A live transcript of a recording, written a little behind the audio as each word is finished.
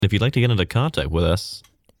If you'd like to get into contact with us,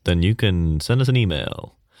 then you can send us an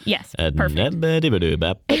email. Yes, At perfect. Yeah. And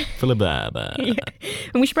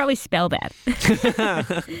we should probably spell that.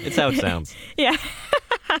 It's how it sounds. Yeah.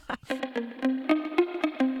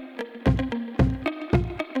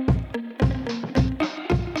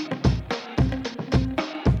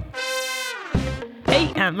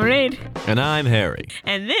 Hey, I'm Mairead. And I'm Harry,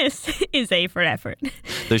 And this is A for Effort.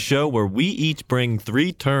 the show where we each bring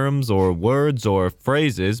 3 terms or words or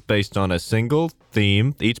phrases based on a single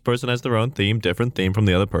theme. Each person has their own theme, different theme from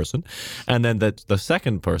the other person. And then the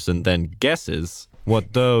second person then guesses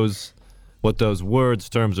what those words,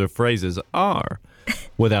 terms, or phrases are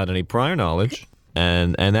without any prior knowledge.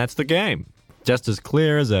 And that's the game. Just as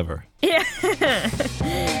clear as ever. Yeah.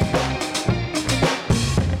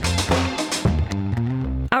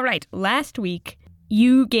 All right. Last week,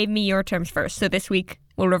 you gave me your terms first. So this week,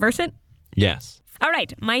 we'll reverse it. Yes. All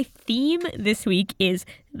right. My theme this week is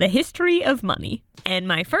the history of money. And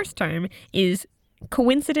my first term is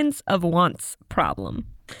coincidence of wants problem.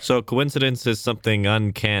 So coincidence is something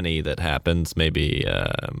uncanny that happens, maybe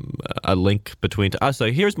a link between...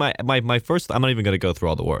 so here's my first... I'm not even going to go through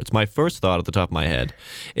all the words. My first thought at the top of my head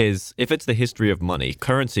is if it's the history of money,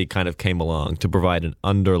 currency kind of came along to provide an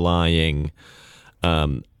underlying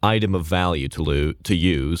item of value to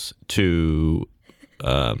use to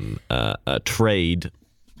trade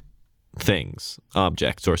things,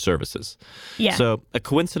 objects, or services. Yeah. So a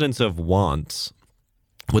coincidence of wants,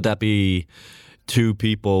 would that be... 2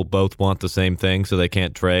 people both want the same thing, so they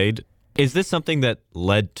can't trade. Is this something that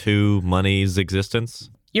led to money's existence?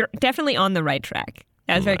 You're definitely on the right track.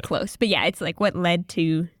 That was very close. But yeah, it's like what led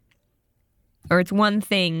to, or it's one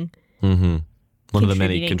thing. Mm-hmm. One of the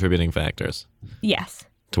many contributing factors. Yes.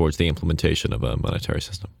 Towards the implementation of a monetary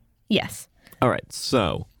system. Yes. All right,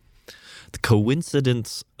 so the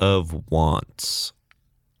coincidence of wants.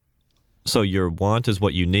 So your want is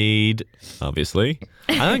what you need, obviously.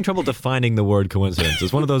 I'm having trouble defining the word coincidence.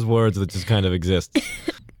 It's one of those words that just kind of exists.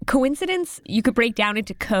 Coincidence, you could break down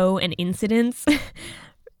into co and incidence,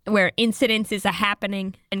 where incidence is a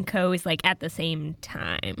happening and co is like at the same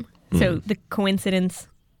time. So the coincidence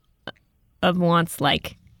of wants,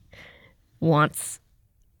 like wants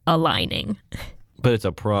aligning. But it's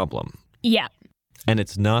a problem. Yeah. And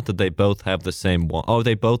it's not that they both have the same want. Oh,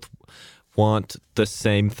 they both want the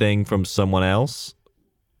same thing from someone else?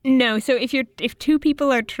 No, so if 2 people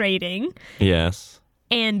are trading, yes,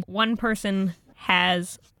 and one person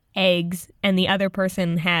has eggs and the other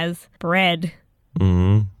person has bread,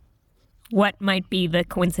 what might be the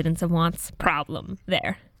coincidence of wants problem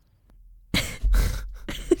there?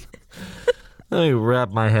 Let me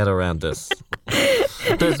wrap my head around this.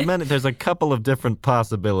 There's a couple of different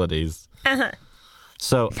possibilities. Uh-huh.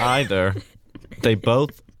 So either they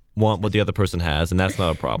both want what the other person has, and that's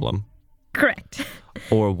not a problem. Correct.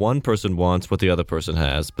 Or one person wants what the other person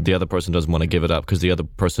has, but the other person doesn't want to give it up because the other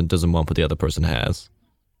person doesn't want what the other person has.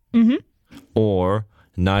 Mm-hmm. Or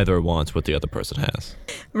neither wants what the other person has.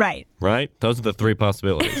 Right. Right? Those are the 3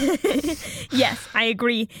 possibilities. Yes, I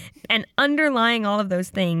agree. And underlying all of those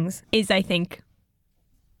things is, I think,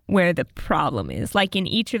 where the problem is. Like in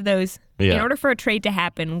each of those, in order for a trade to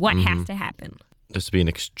happen, what has to happen? There's to be an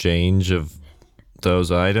exchange of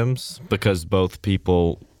those items because both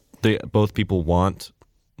people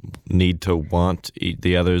need to want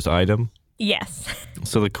the other's item. Yes.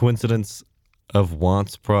 So the coincidence of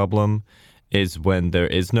wants problem is when there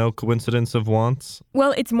is no coincidence of wants.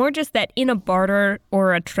 Well, it's more just that in a barter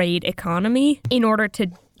or a trade economy, in order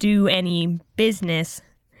to do any business,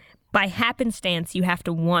 by happenstance, you have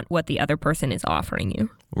to want what the other person is offering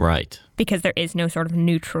you. Right. Because there is no sort of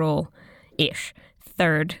neutral-ish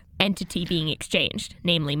third entity being exchanged,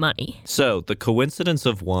 namely money. So the coincidence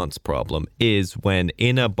of wants problem is when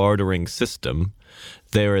in a bartering system,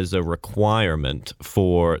 there is a requirement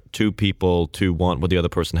for 2 people to want what the other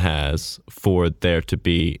person has for there to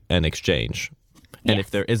be an exchange. And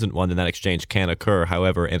if there isn't one, then that exchange can occur.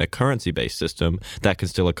 However, in a currency-based system, that can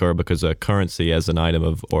still occur because a currency as an item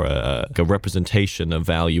of or a representation of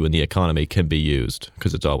value in the economy can be used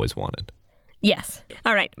because it's always wanted. Yes.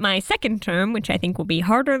 All right. My second term, which I think will be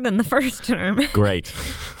harder than the first term. Great.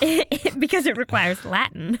 Because it requires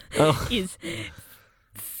Latin, is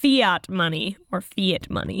fiat money or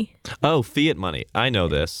fiat money. Oh, fiat money. I know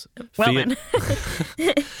this. Well fiat.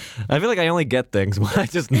 then. I feel like I only get things when I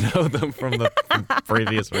just know them from the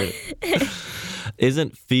previous reading.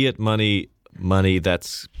 Isn't fiat money money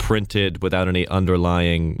that's printed without any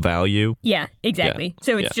underlying value. Yeah, exactly. Yeah.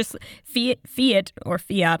 So it's just fiat or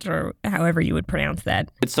however you would pronounce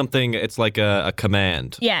that. It's like a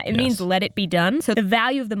command. Yeah, it means let it be done. So the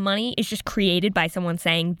value of the money is just created by someone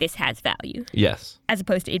saying this has value. Yes. As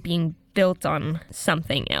opposed to it being built on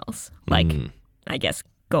something else, like, I guess,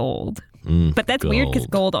 gold. But that's weird because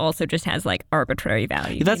gold also just has like arbitrary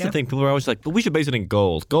value. Yeah, that's the thing. People are always like, but we should base it in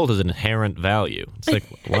gold. Gold has an inherent value. It's like,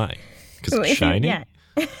 why? Because it's shiny? Yeah.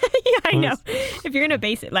 Yeah, I know. If you're going to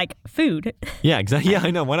base it like food. Yeah, exactly. Yeah,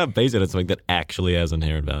 I know. Why not base it on something that actually has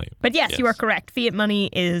inherent value? But yes, you are correct. Fiat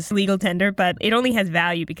money is legal tender, but it only has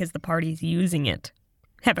value because the parties using it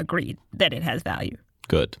have agreed that it has value.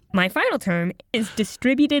 Good. My final term is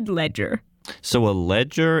distributed ledger. So a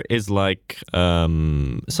ledger is like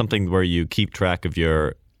something where you keep track of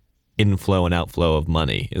your inflow and outflow of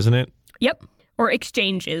money, isn't it? Yep. Or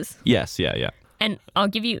exchanges. Yes, yeah. And I'll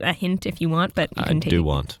give you a hint if you want, but you can take I do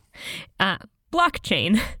want.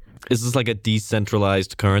 Blockchain. Is this like a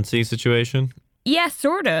decentralized currency situation? Yeah,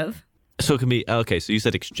 sort of. So it can be, okay, so you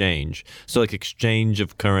said exchange. So like exchange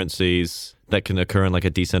of currencies that can occur in like a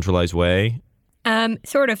decentralized way?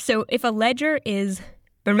 Sort of. So if a ledger is...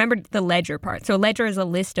 But remember the ledger part. So a ledger is a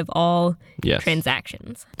list of all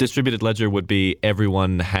transactions. Distributed ledger would be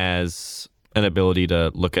everyone has an ability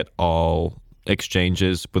to look at all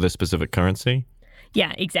exchanges with a specific currency?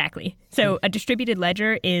 Yeah, exactly. So a distributed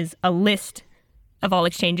ledger is a list of all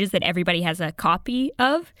exchanges that everybody has a copy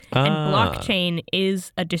of. And blockchain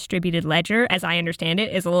is a distributed ledger. As I understand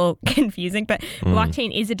it, is a little confusing, but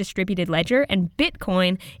blockchain is a distributed ledger and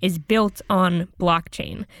Bitcoin is built on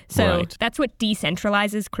blockchain. So that's what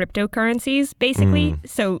decentralizes cryptocurrencies, basically.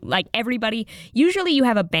 So like everybody, usually you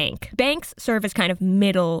have a bank. Banks serve as kind of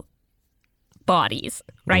middle bodies,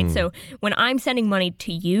 right? So when I'm sending money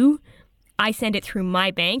to you, I send it through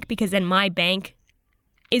my bank because then my bank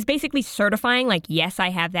is basically certifying like, yes, I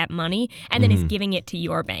have that money, and then is giving it to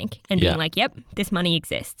your bank and being like, yep, this money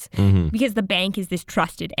exists. Because the bank is this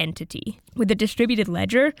trusted entity. With the distributed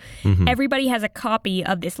ledger, everybody has a copy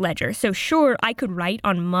of this ledger. So sure, I could write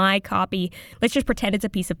on my copy, let's just pretend it's a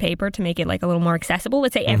piece of paper to make it like a little more accessible.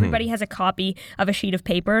 Let's say everybody has a copy of a sheet of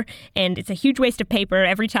paper, and it's a huge waste of paper.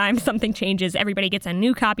 Every time something changes, everybody gets a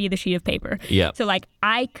new copy of the sheet of paper. Yeah. So like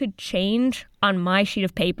I could change on my sheet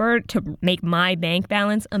of paper to make my bank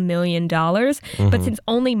balance $1 million. But since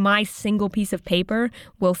only my single piece of paper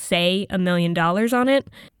will say $1 million on it,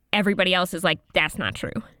 everybody else is like, that's not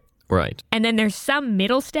true. Right. And then there's some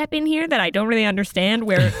middle step in here that I don't really understand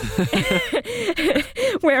where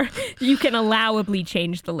where you can allowably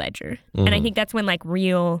change the ledger. And I think that's when like a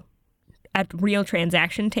real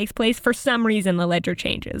transaction takes place. For some reason, the ledger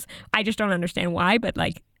changes. I just don't understand why, but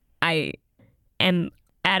like I am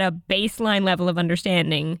at a baseline level of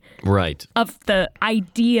understanding of the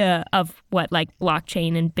idea of what like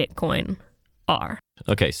blockchain and Bitcoin are.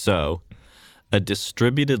 Okay, so a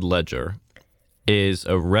distributed ledger is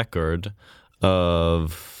a record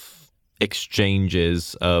of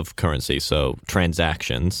exchanges of currency, so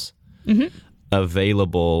transactions,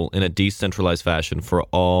 available in a decentralized fashion for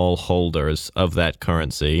all holders of that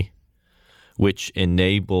currency, which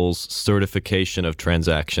enables certification of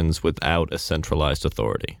transactions without a centralized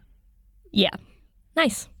authority. Yeah.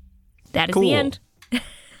 Nice. That is Cool. the end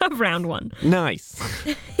of round one. Nice.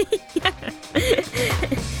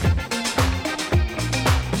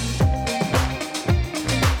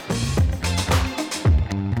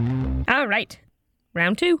 All right.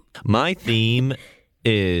 Round two. My theme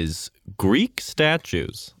is Greek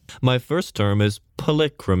statues. My first term is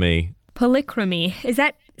polychromy. Polychromy. Is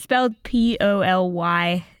that spelled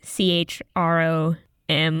Polychromy?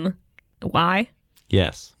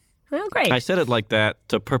 Yes. Well, great. I said it like that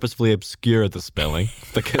to purposefully obscure the spelling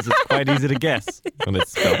because it's quite easy to guess when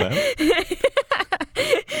it's spelled out.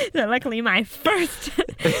 So luckily, my first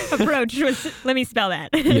approach was, let me spell that.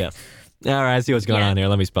 Yes. All right, I see what's going on here.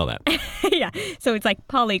 Let me spell that. Yeah. So it's like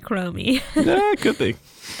polychromy. Could be.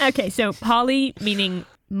 Okay, so poly meaning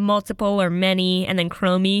multiple or many, and then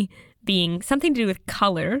chromy being something to do with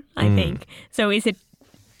color, I think. So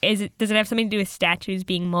does it have something to do with statues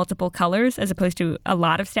being multiple colors as opposed to a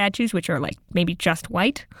lot of statues which are like maybe just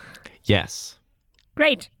white? Yes.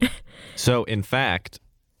 Great. So, in fact,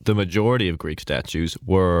 the majority of Greek statues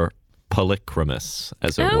were polychromous,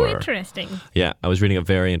 as it were. Oh, interesting. Yeah, I was reading a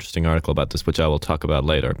very interesting article about this, which I will talk about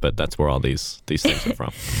later, but that's where all these things are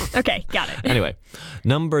from. Okay, got it. Anyway,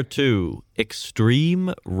 number 2,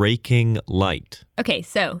 extreme raking light. Okay,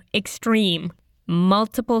 so extreme,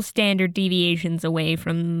 multiple standard deviations away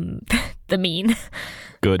from the mean.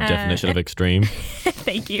 Good definition of extreme.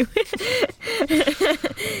 Thank you.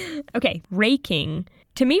 Okay, raking.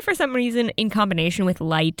 To me, for some reason, in combination with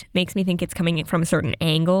light, makes me think it's coming from a certain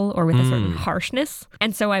angle or with a certain harshness.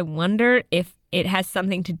 And so I wonder if it has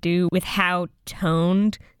something to do with how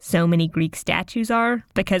toned so many Greek statues are.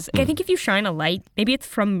 Because I think if you shine a light, maybe it's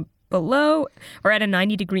from below or at a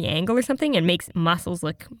 90-degree angle or something, and makes muscles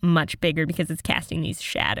look much bigger because it's casting these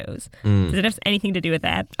shadows. Does it have anything to do with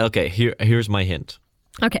that? Okay, here's my hint.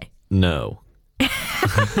 Okay. No.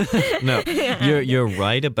 No. You're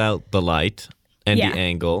right about the light and the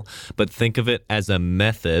angle, but think of it as a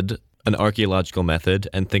method, an archaeological method,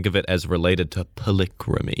 and think of it as related to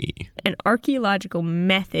polychromy. An archaeological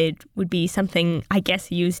method would be something, I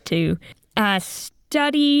guess, used to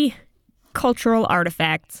study cultural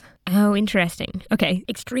artifacts. Oh, interesting. Okay,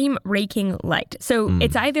 extreme raking light. So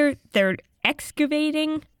it's either they're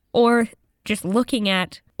excavating or just looking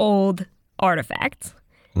at old artifacts.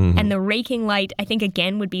 And the raking light, I think,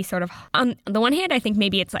 again, would be sort of, on the one hand, I think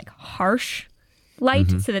maybe it's like harsh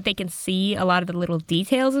light so that they can see a lot of the little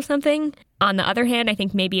details of something. On the other hand, I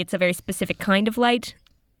think maybe it's a very specific kind of light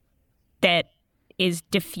that is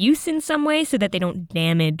diffuse in some way so that they don't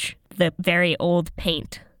damage the very old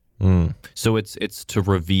paint. So it's to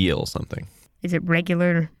reveal something. Is it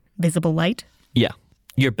regular visible light? Yeah.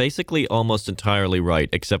 You're basically almost entirely right,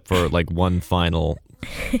 except for like one final.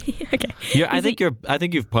 Okay. I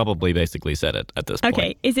think you've probably basically said it at this point.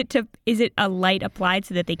 Okay. Is it a light applied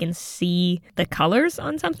so that they can see the colors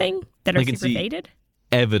on something that are super faded?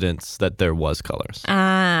 Evidence that there was colors.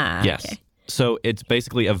 Yes. Okay. So it's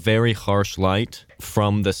basically a very harsh light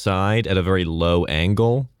from the side at a very low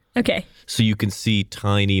angle. Okay. So you can see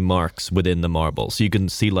tiny marks within the marble. So you can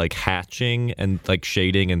see like hatching and like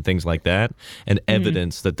shading and things like that, and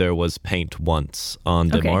evidence that there was paint once on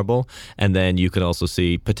the marble. And then you can also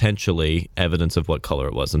see potentially evidence of what color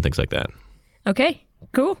it was and things like that. Okay,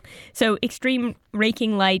 cool. So extreme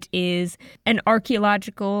raking light is an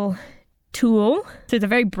archaeological tool. So it's a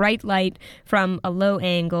very bright light from a low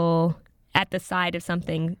angle at the side of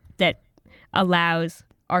something that allows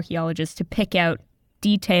archaeologists to pick out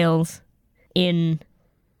details in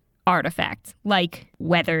artifacts, like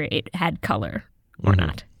whether it had color or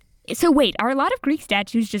not. So wait, are a lot of Greek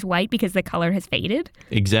statues just white because the color has faded?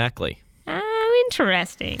 Exactly. Oh,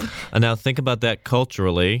 interesting. And now think about that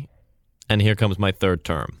culturally, and here comes my third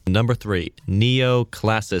term. Number 3,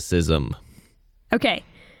 neoclassicism. Okay.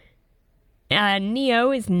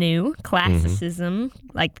 Neo is new, classicism,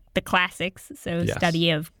 like the classics, so study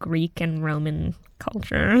of Greek and Roman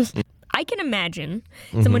cultures. I can imagine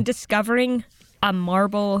someone discovering a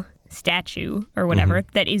marble statue or whatever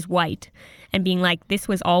that is white and being like, this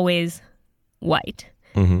was always white.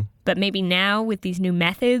 But maybe now with these new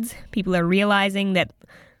methods, people are realizing that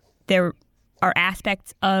there are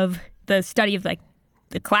aspects of the study of like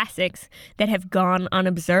the classics that have gone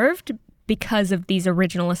unobserved because of these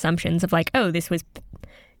original assumptions of like, oh, this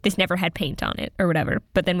never had paint on it or whatever.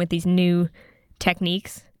 But then with these new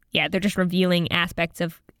techniques, they're just revealing aspects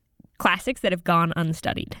of classics that have gone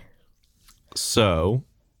unstudied. So,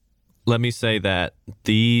 let me say that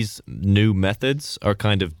these new methods are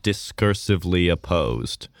kind of discursively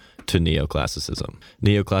opposed to neoclassicism.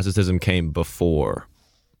 Neoclassicism came before.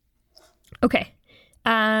 Okay.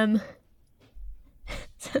 So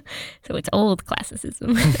it's old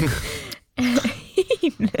classicism.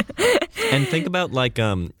 And think about like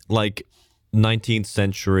 19th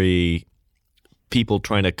century people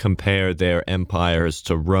trying to compare their empires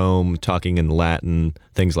to Rome, talking in Latin,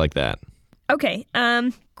 things like that. Okay,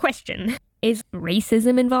 question. Is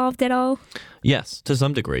racism involved at all? Yes, to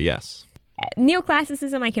some degree, yes.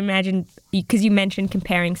 Neoclassicism, I can imagine, because you mentioned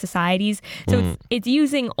comparing societies. So it's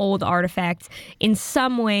using old artifacts in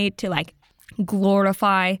some way to like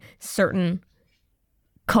glorify certain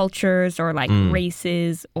cultures or like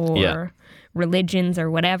races or religions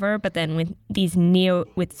or whatever. But then with these new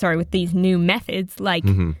methods like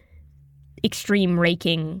extreme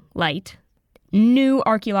raking light, new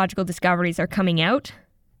archaeological discoveries are coming out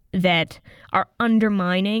that are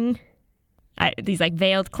undermining these like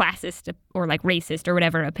veiled classist or like racist or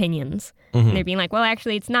whatever opinions. And they're being like, well,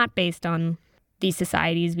 actually, it's not based on these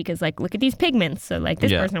societies because like, look at these pigments. So like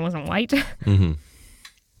this person wasn't white.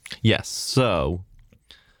 Yes. So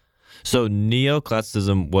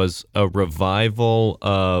neoclassicism was a revival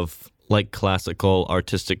of like classical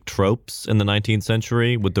artistic tropes in the 19th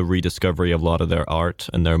century with the rediscovery of a lot of their art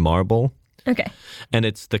and their marble. Okay. And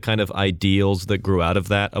it's the kind of ideals that grew out of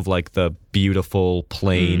that, of like the beautiful,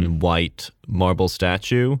 plain, white marble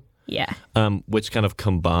statue. Yeah. Which kind of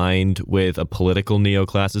combined with a political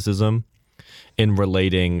neoclassicism in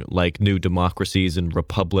relating like new democracies and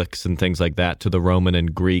republics and things like that to the Roman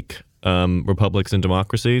and Greek republics and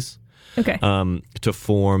democracies. Okay. To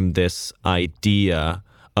form this idea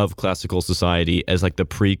of classical society as like the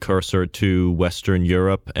precursor to Western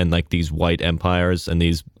Europe and like these white empires and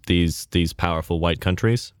these powerful white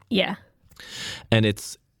countries. Yeah. And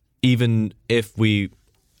it's, even if we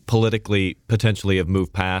politically potentially have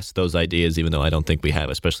moved past those ideas, even though I don't think we have,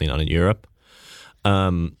 especially not in Europe,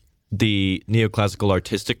 the neoclassical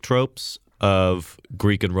artistic tropes of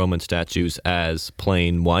Greek and Roman statues as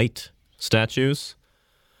plain white statues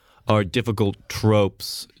are difficult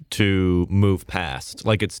tropes to move past.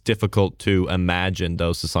 Like, it's difficult to imagine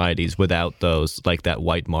those societies without those, like that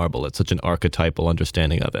white marble. It's such an archetypal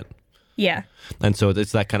understanding of it. Yeah. And so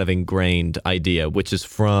it's that kind of ingrained idea, which is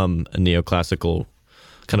from a neoclassical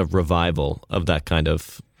kind of revival of that kind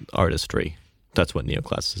of artistry. That's what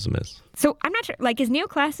neoclassicism is. So I'm not sure, like, is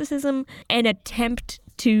neoclassicism an attempt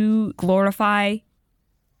to glorify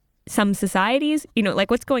some societies? You know,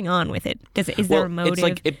 like, what's going on with it? Is there a motive? It's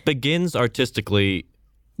like it begins artistically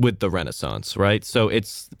with the Renaissance, right? So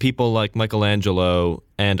it's people like Michelangelo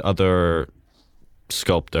and other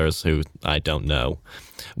sculptors who I don't know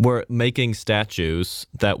were making statues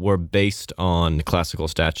that were based on classical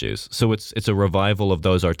statues. So it's a revival of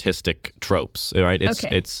those artistic tropes, right?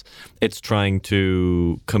 It's trying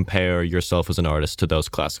to compare yourself as an artist to those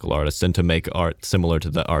classical artists and to make art similar to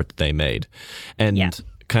the art they made. And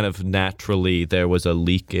kind of naturally there was a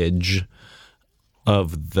leakage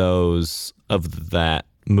of that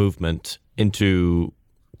movement into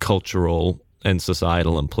cultural and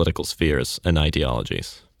societal and political spheres and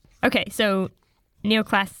ideologies. Okay, so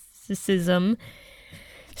neoclassicism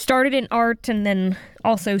started in art and then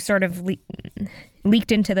also sort of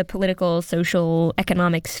leaked into the political, social,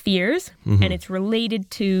 economic spheres, and it's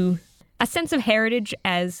related to a sense of heritage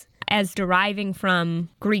as deriving from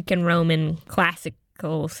Greek and Roman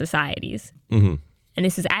classical societies. And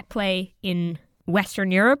this is at play in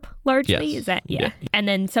Western Europe, largely? Yes. Is that? Yeah. And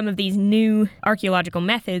then some of these new archaeological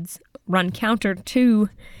methods run counter to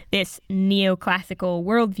this neoclassical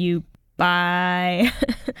worldview by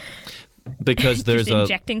because there's just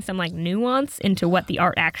injecting some like nuance into what the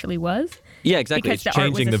art actually was. Yeah, exactly. It's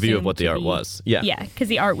changing the view of what the art was. Yeah. Yeah, because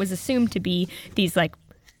the art was assumed to be these like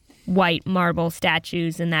white marble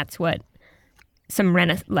statues, and that's what some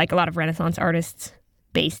like a lot of Renaissance artists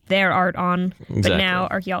based their art on. Exactly. But now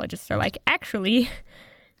archaeologists are like, actually,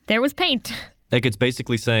 there was paint. Like, it's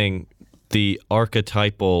basically saying the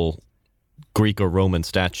archetypal Greek or Roman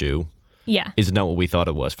statue is not what we thought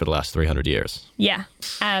it was for the last 300 years. Yeah.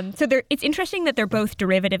 So it's interesting that they're both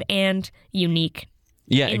derivative and unique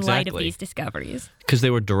in light of these discoveries. Because they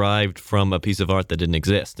were derived from a piece of art that didn't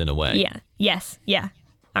exist in a way. Yeah. Yes. Yeah.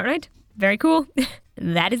 All right. Very cool.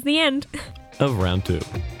 That is the end of round 2.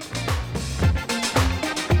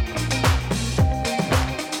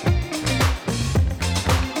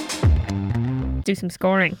 Do some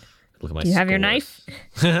scoring. Look at my Do you have your scores.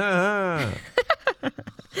 knife?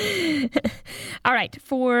 All right.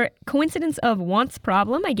 For Coincidence of Wants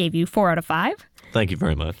Problem, I gave you 4 out of 5. Thank you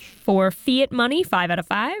very much. For Fiat Money, 5 out of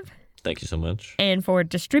 5. Thank you so much. And for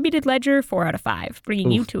Distributed Ledger, 4 out of 5,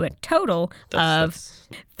 bringing you to a total of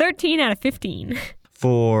 13 out of 15.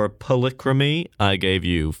 For Polychromy, I gave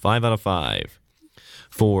you 5 out of 5.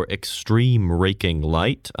 For Extreme Raking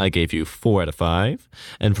Light, I gave you 4 out of 5.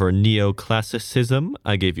 And for Neoclassicism,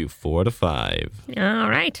 I gave you 4 out of 5. All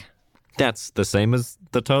right. That's the same as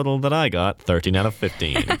the total that I got, 13 out of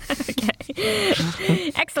 15.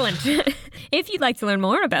 Okay. Excellent. If you'd like to learn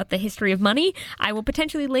more about the history of money, I will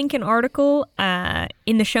potentially link an article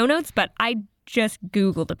in the show notes, but I just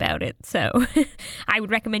Googled about it. So I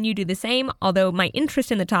would recommend you do the same, although my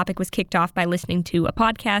interest in the topic was kicked off by listening to a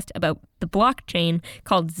podcast about the blockchain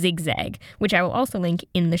called Zigzag, which I will also link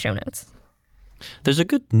in the show notes. There's a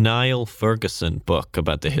good Niall Ferguson book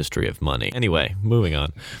about the history of money. Anyway, moving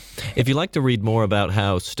on. If you'd like to read more about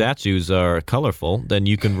how statues are colorful, then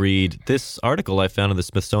you can read this article I found in the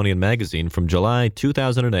Smithsonian Magazine from July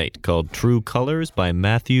 2008 called True Colors by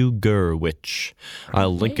Matthew Gurwitch.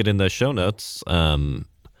 I'll link it in the show notes. I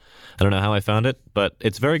don't know how I found it, but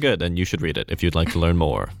it's very good, and you should read it if you'd like to learn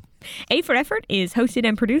more. A for Effort is hosted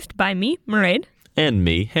and produced by me, Mairead. And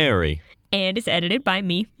me, Harry. And is edited by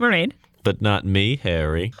me, Mairead. But not me,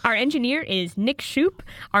 Harry. Our engineer is Nick Shoup.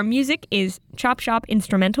 Our music is Chop Shop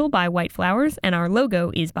Instrumental by White Flowers, and our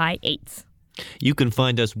logo is by Eights. You can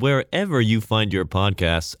find us wherever you find your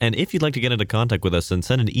podcasts, and if you'd like to get into contact with us, then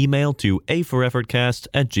send an email to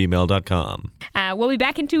aforeffortcast@gmail.com. We'll be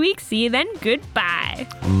back in 2 weeks. See you then. Goodbye.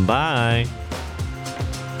 Bye.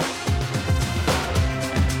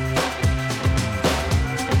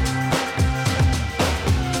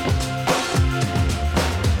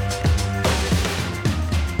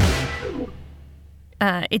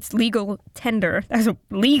 It's legal tender. That's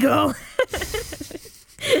legal.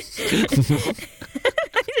 I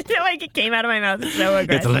just feel like it came out of my mouth so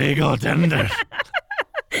aggressive. It's legal tender.